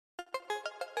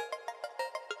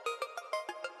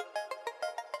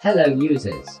Hello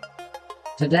users.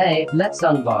 Today, let's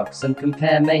unbox and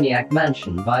compare Maniac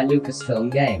Mansion by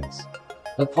LucasFilm Games.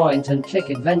 A point-and-click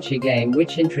adventure game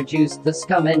which introduced the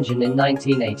S.C.U.M.M engine in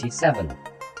 1987.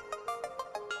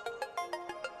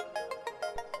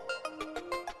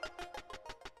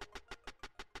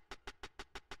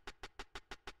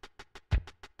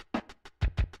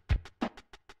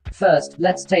 First,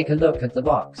 let's take a look at the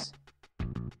box.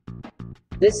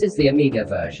 This is the Amiga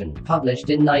version,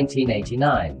 published in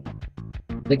 1989.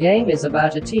 The game is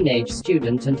about a teenage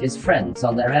student and his friends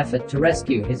on their effort to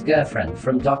rescue his girlfriend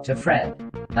from Dr. Fred,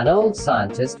 an old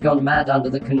scientist gone mad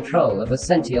under the control of a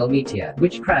sentient meteor,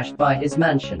 which crashed by his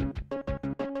mansion.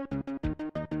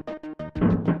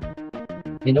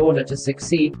 In order to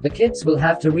succeed, the kids will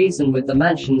have to reason with the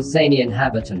mansion's zany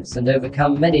inhabitants and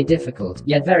overcome many difficult,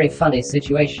 yet very funny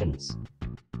situations.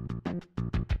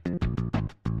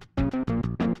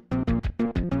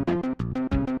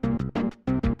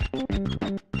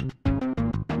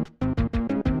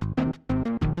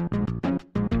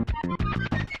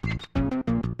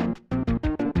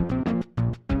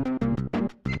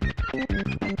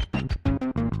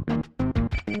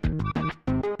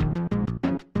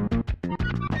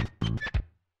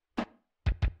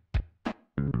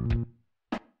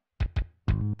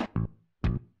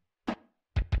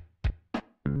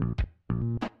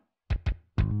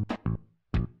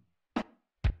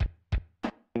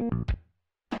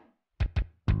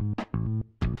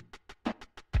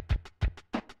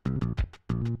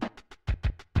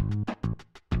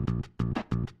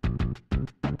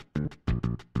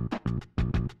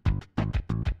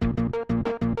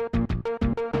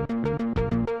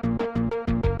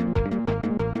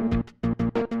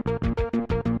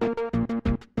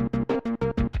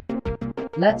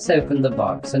 Let's open the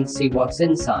box and see what's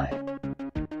inside.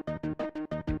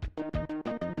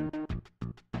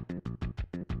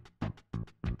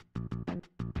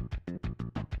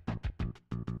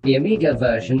 The Amiga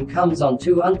version comes on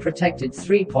two unprotected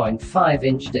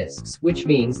 3.5-inch discs, which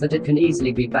means that it can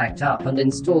easily be backed up and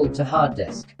installed to hard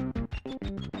disk.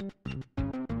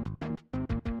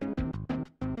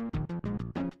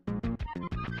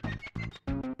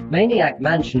 Maniac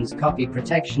Mansion's copy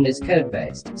protection is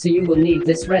code-based, so you will need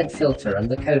this red filter and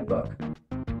the codebook.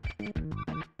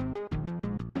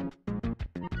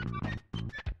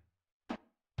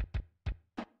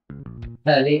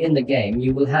 Early in the game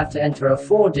you will have to enter a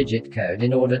 4-digit code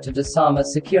in order to disarm a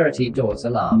security doors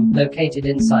alarm, located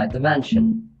inside the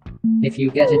mansion. If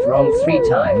you get it wrong 3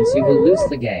 times you will lose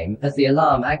the game, as the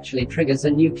alarm actually triggers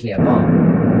a nuclear bomb.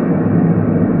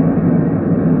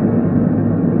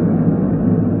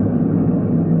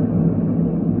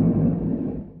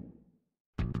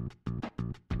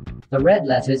 The red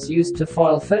letters used to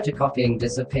foil photocopying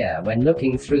disappear when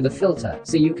looking through the filter,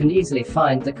 so you can easily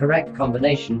find the correct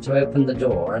combination to open the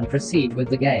door and proceed with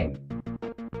the game.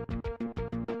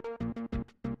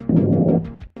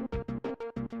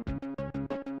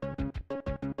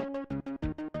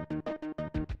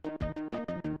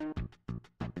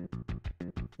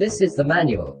 This is the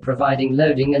manual, providing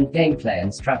loading and gameplay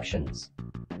instructions.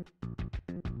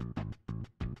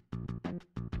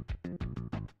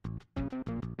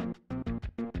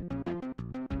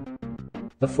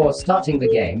 Before starting the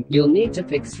game, you'll need to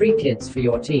pick 3 kids for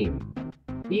your team,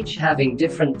 each having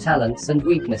different talents and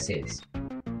weaknesses,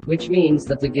 which means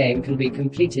that the game can be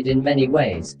completed in many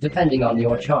ways, depending on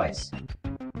your choice.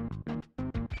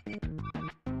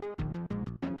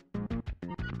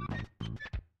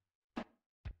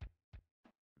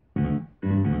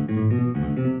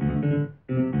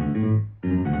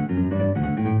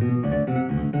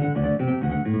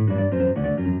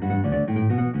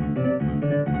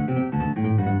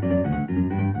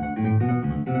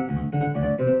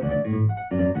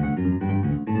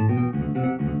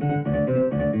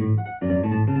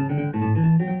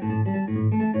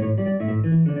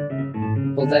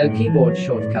 Although keyboard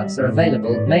shortcuts are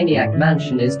available, Maniac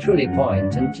Mansion is truly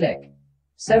point and click,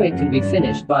 so it can be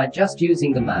finished by just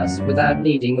using the mouse without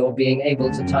needing or being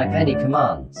able to type any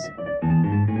commands.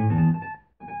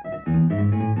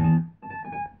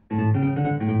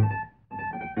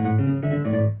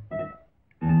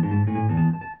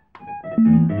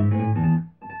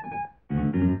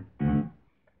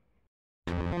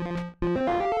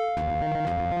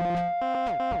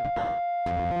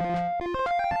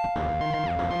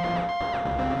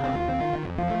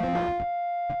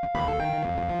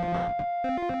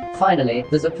 Finally,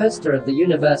 there's a poster of the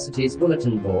university's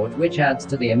bulletin board which adds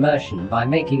to the immersion by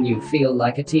making you feel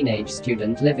like a teenage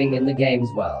student living in the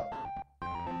game's world.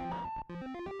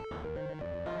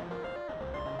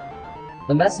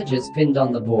 The messages pinned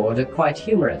on the board are quite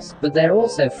humorous, but they're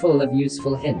also full of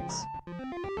useful hints.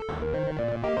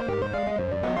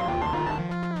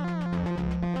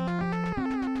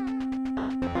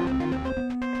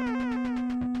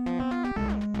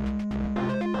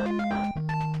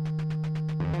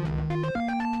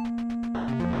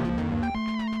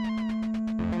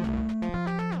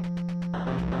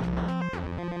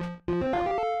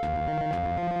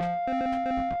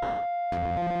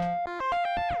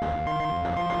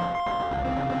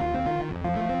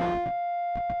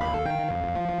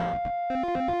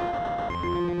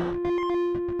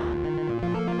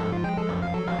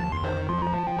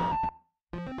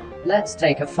 Let's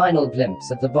take a final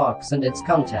glimpse at the box and its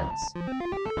contents.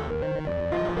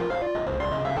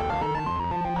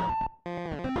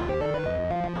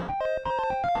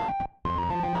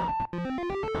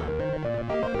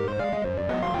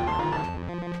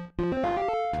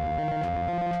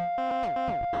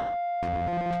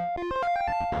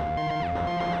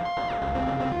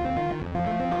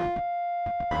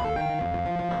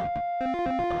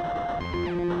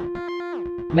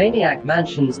 Maniac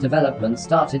Mansion's development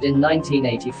started in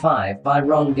 1985 by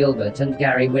Ron Gilbert and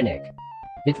Gary Winnick.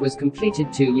 It was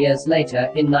completed 2 years later,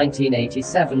 in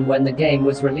 1987, when the game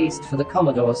was released for the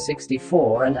Commodore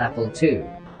 64 and Apple II.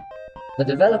 The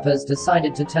developers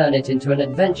decided to turn it into an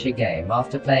adventure game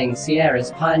after playing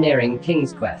Sierra's pioneering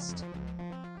King's Quest.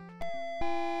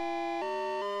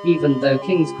 Even though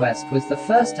King's Quest was the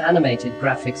first animated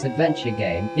graphics adventure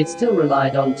game, it still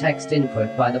relied on text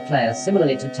input by the player,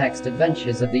 similarly to text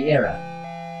adventures of the era.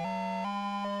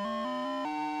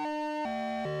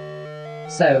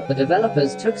 So, the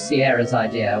developers took Sierra's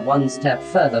idea one step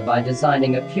further by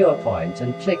designing a pure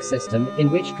point-and-click system,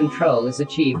 in which control is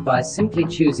achieved by simply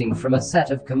choosing from a set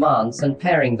of commands and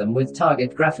pairing them with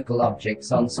target graphical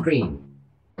objects on screen.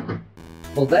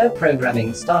 Although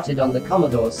programming started on the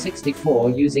Commodore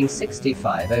 64 using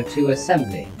 6502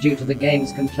 assembly, due to the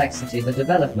game's complexity, the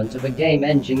development of a game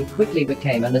engine quickly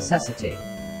became a necessity.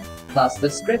 Thus, the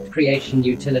script creation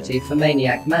utility for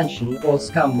Maniac Mansion, or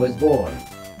S.C.U.M.M, was born.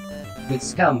 With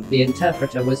S.C.U.M.M, the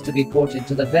interpreter was to be ported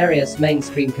to the various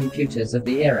mainstream computers of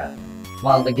the era,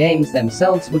 while the games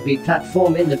themselves would be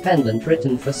platform-independent,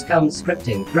 written for S.C.U.M.M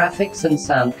scripting, graphics and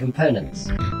sound components.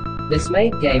 This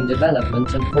made game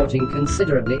development and porting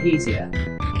considerably easier.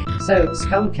 So,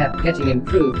 S.C.U.M.M kept getting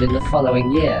improved in the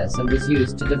following years and was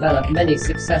used to develop many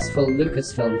successful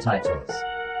LucasFilm titles.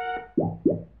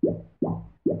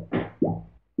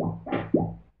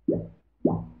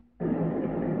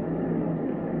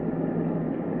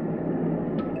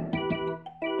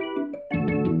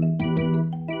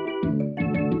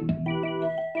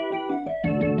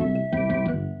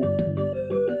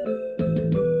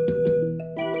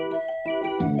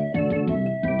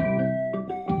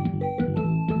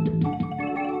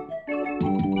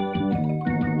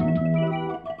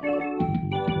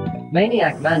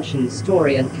 Maniac Mansion's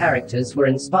story and characters were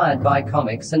inspired by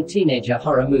comics and teenager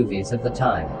horror movies of the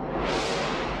time.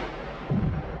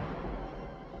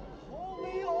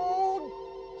 Holy old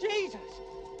Jesus!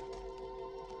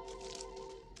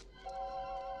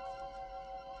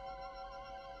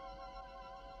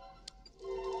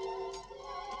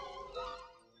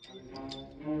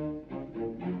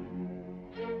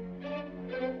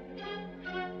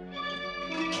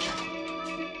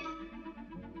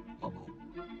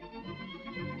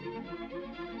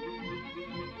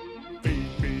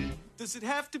 Does it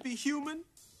have to be human?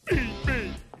 Feed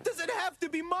me. Does it have to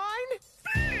be mine?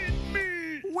 Feed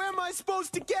me. Where am I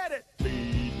supposed to get it?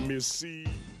 Feed me, see.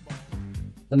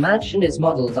 The mansion is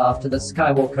modeled after the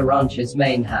Skywalker Ranch's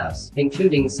main house,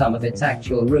 including some of its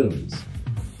actual rooms.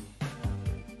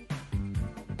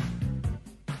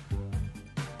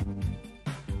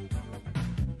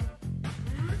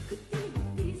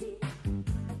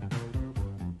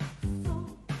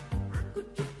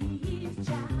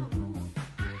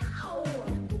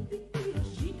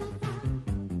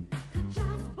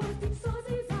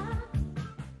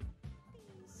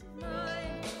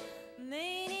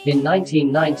 In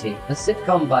 1990, a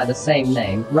sitcom by the same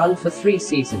name, run for 3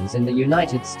 seasons in the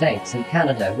United States and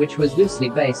Canada, which was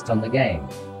loosely based on the game.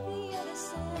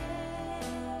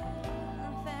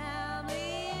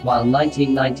 While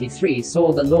 1993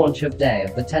 saw the launch of Day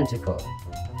of the Tentacle,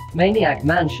 Maniac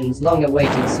Mansion's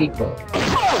long-awaited sequel.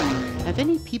 Have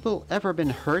any people ever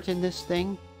been hurt in this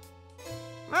thing?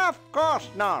 Of course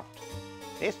not.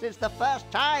 This is the first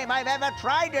time I've ever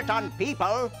tried it on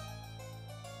people.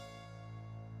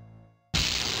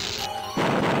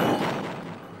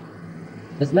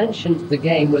 As mentioned, the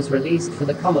game was released for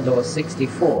the Commodore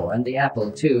 64 and the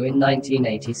Apple II in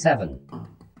 1987.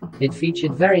 It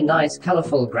featured very nice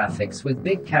colorful graphics with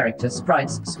big character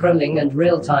sprites, scrolling and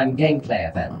real-time gameplay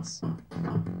events.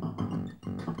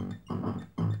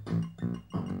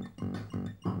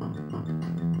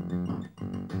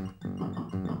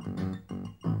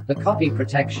 The copy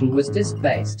protection was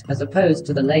disk-based, as opposed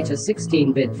to the later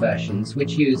 16-bit versions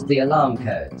which used the alarm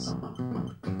codes.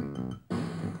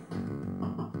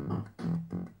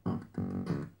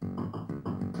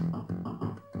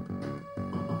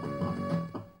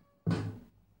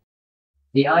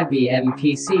 The IBM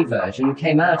PC version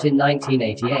came out in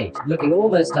 1988, looking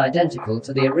almost identical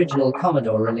to the original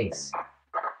Commodore release.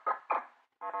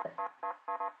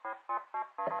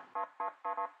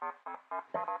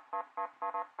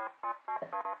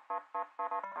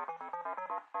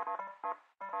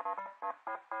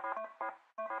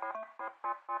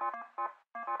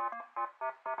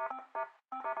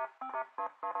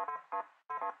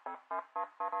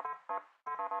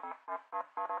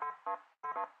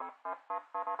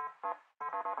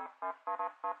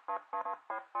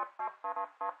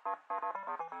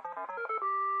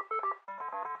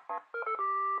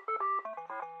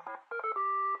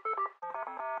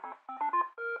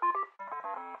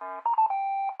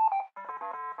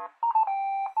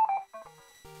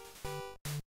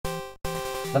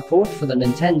 A port for the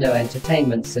Nintendo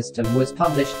Entertainment System was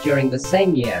published during the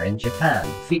same year in Japan,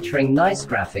 featuring nice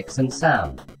graphics and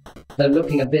sound, though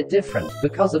looking a bit different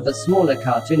because of the smaller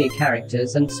cartoony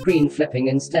characters and screen flipping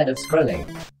instead of scrolling.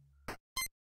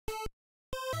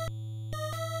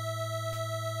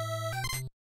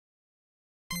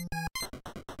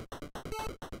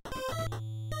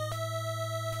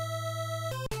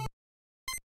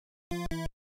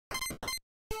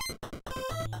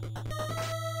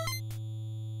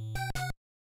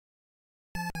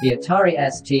 The Atari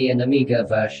ST and Amiga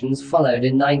versions followed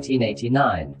in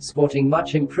 1989, sporting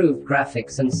much improved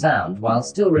graphics and sound while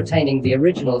still retaining the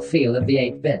original feel of the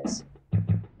 8-bits.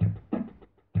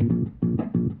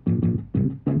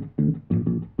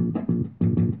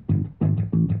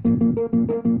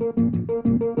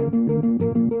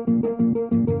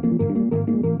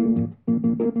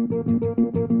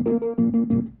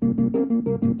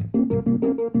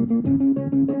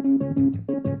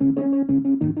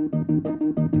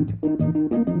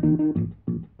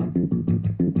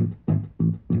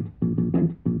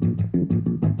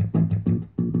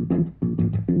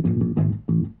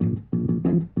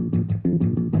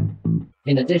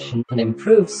 In addition, an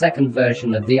improved second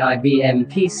version of the IBM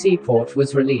PC port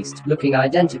was released, looking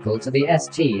identical to the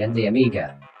ST and the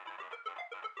Amiga.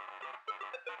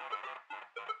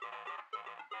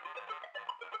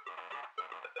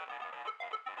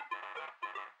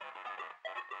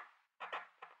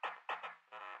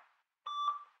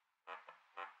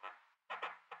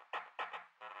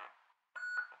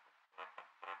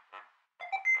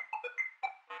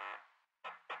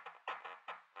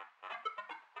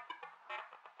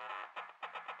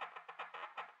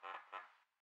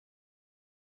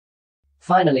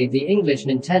 Finally, the English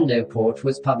Nintendo port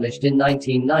was published in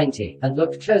 1990, and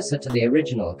looked closer to the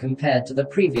original compared to the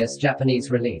previous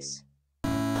Japanese release.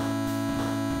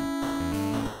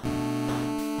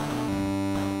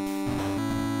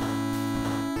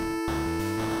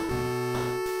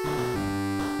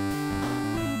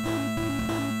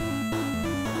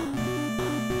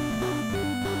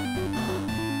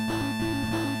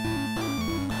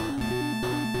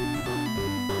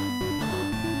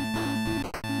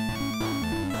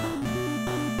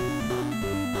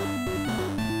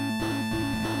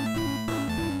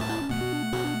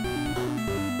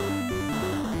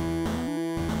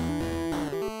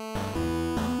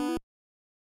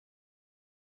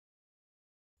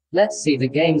 Let's see the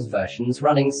game's versions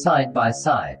running side by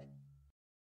side.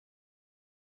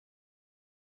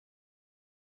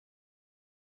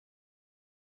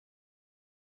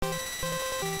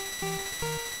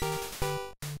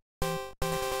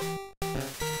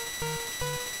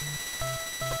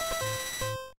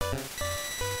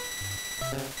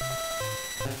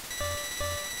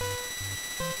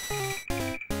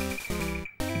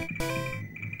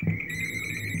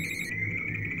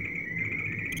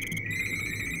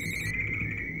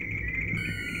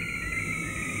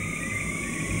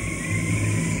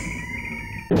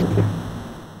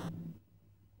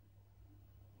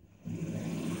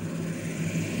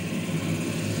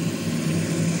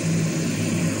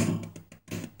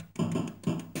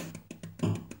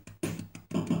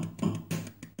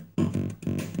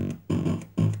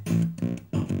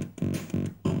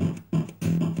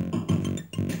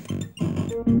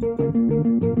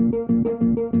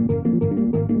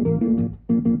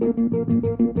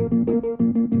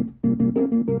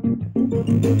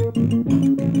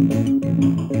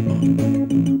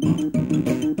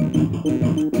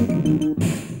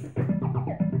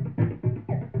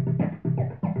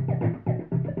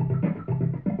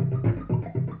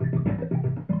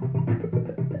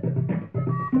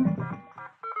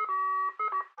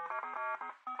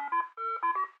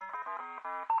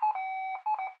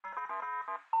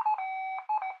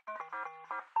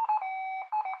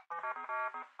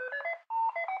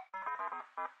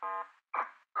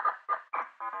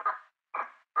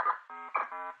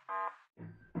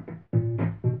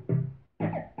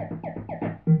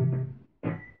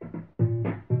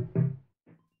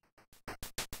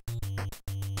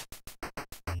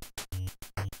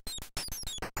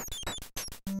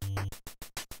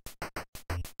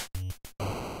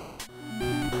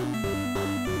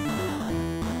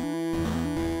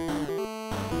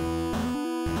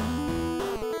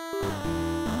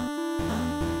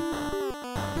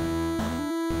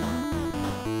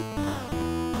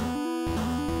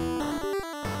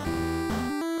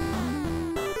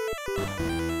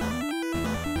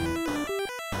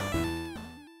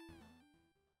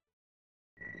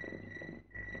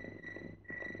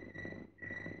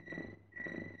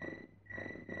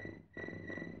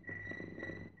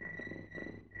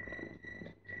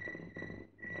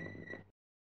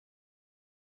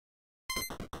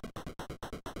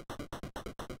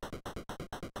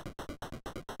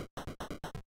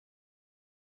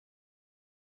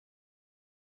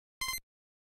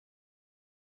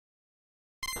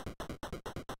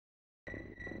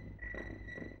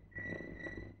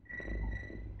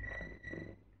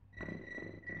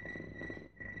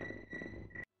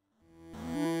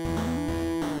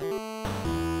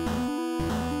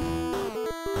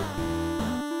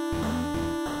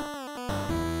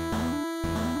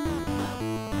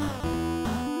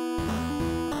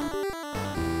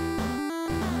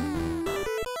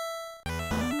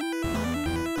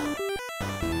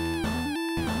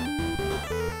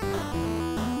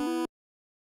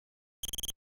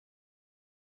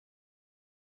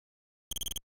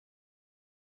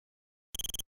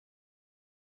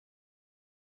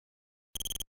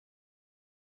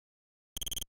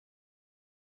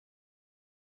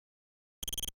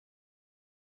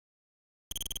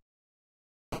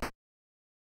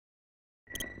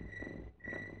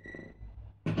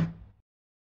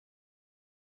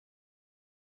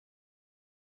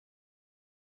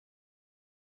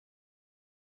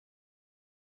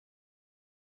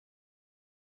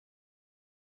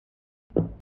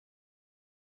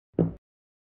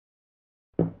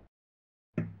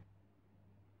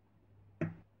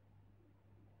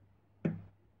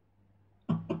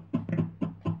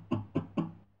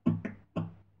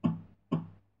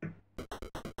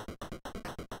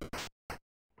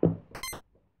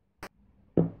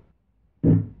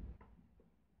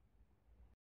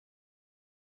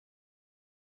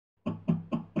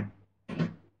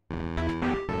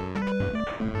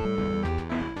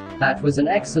 That was an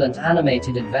excellent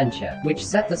animated adventure, which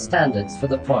set the standards for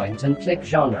the point-and-click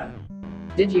genre.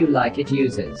 Did you like it,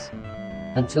 users?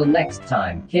 Until next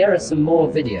time, here are some more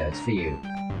videos for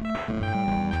you.